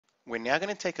We're now going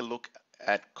to take a look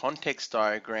at context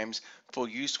diagrams for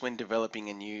use when developing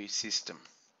a new system.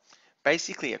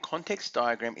 Basically, a context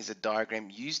diagram is a diagram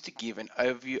used to give an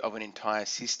overview of an entire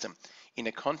system. In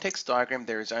a context diagram,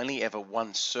 there is only ever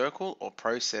one circle or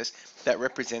process that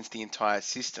represents the entire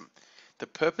system. The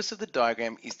purpose of the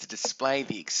diagram is to display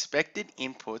the expected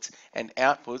inputs and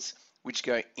outputs which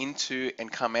go into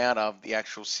and come out of the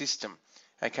actual system.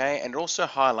 Okay, and it also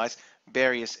highlights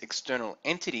various external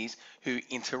entities who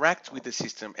interact with the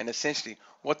system, and essentially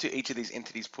what do each of these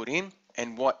entities put in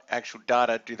and what actual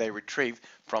data do they retrieve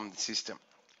from the system.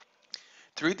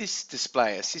 Through this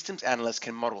display, a systems analyst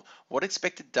can model what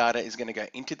expected data is going to go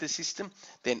into the system,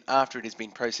 then after it has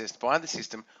been processed by the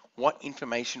system, what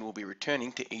information will be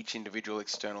returning to each individual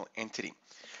external entity.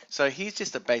 So here's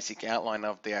just a basic outline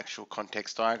of the actual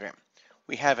context diagram.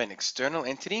 We have an external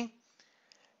entity.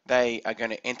 They are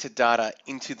going to enter data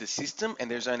into the system, and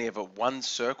there's only ever one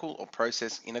circle or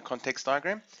process in a context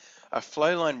diagram. A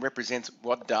flow line represents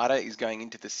what data is going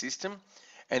into the system,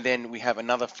 and then we have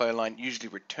another flow line usually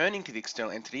returning to the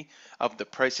external entity of the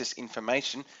process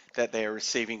information that they are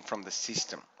receiving from the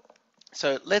system.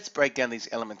 So let's break down these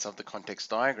elements of the context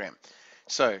diagram.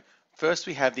 So first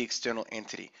we have the external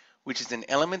entity, which is an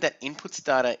element that inputs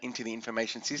data into the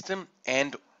information system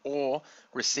and or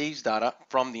receives data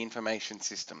from the information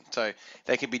system. So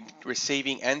they can be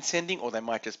receiving and sending, or they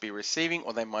might just be receiving,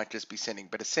 or they might just be sending.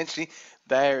 But essentially,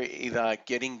 they're either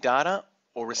getting data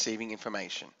or receiving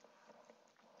information.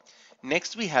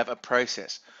 Next, we have a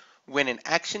process. When an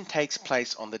action takes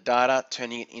place on the data,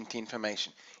 turning it into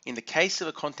information. In the case of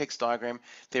a context diagram,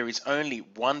 there is only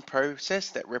one process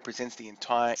that represents the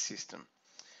entire system.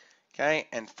 Okay,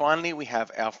 and finally we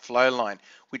have our flow line,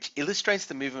 which illustrates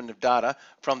the movement of data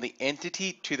from the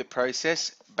entity to the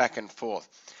process back and forth.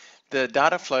 The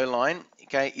data flow line,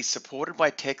 okay, is supported by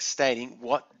text stating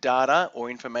what data or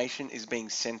information is being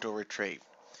sent or retrieved.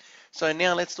 So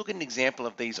now let's look at an example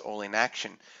of these all in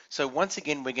action. So once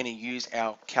again, we're going to use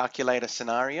our calculator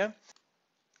scenario.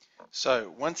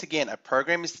 So once again, a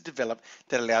program is to develop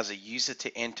that allows a user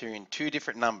to enter in two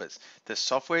different numbers. The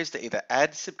software is to either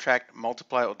add, subtract,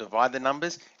 multiply, or divide the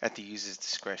numbers at the user's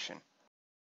discretion.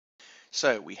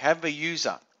 So we have a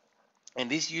user, and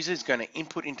this user is going to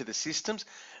input into the systems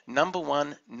number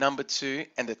one, number two,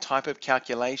 and the type of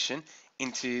calculation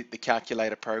into the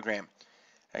calculator program.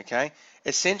 Okay,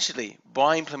 essentially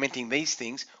by implementing these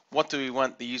things, what do we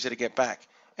want the user to get back?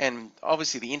 And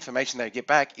obviously the information they get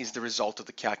back is the result of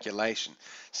the calculation.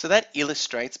 So that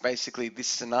illustrates basically this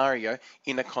scenario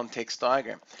in a context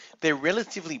diagram. They're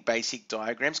relatively basic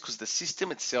diagrams because the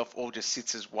system itself all just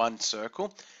sits as one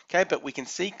circle. Okay, but we can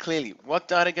see clearly what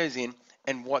data goes in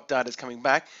and what data is coming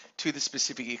back to the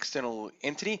specific external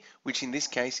entity, which in this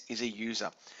case is a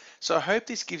user. So I hope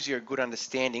this gives you a good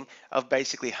understanding of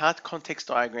basically how context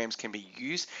diagrams can be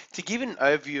used to give an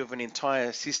overview of an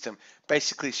entire system,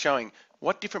 basically showing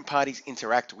what different parties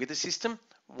interact with the system,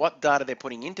 what data they're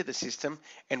putting into the system,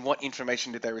 and what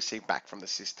information do they receive back from the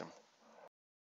system.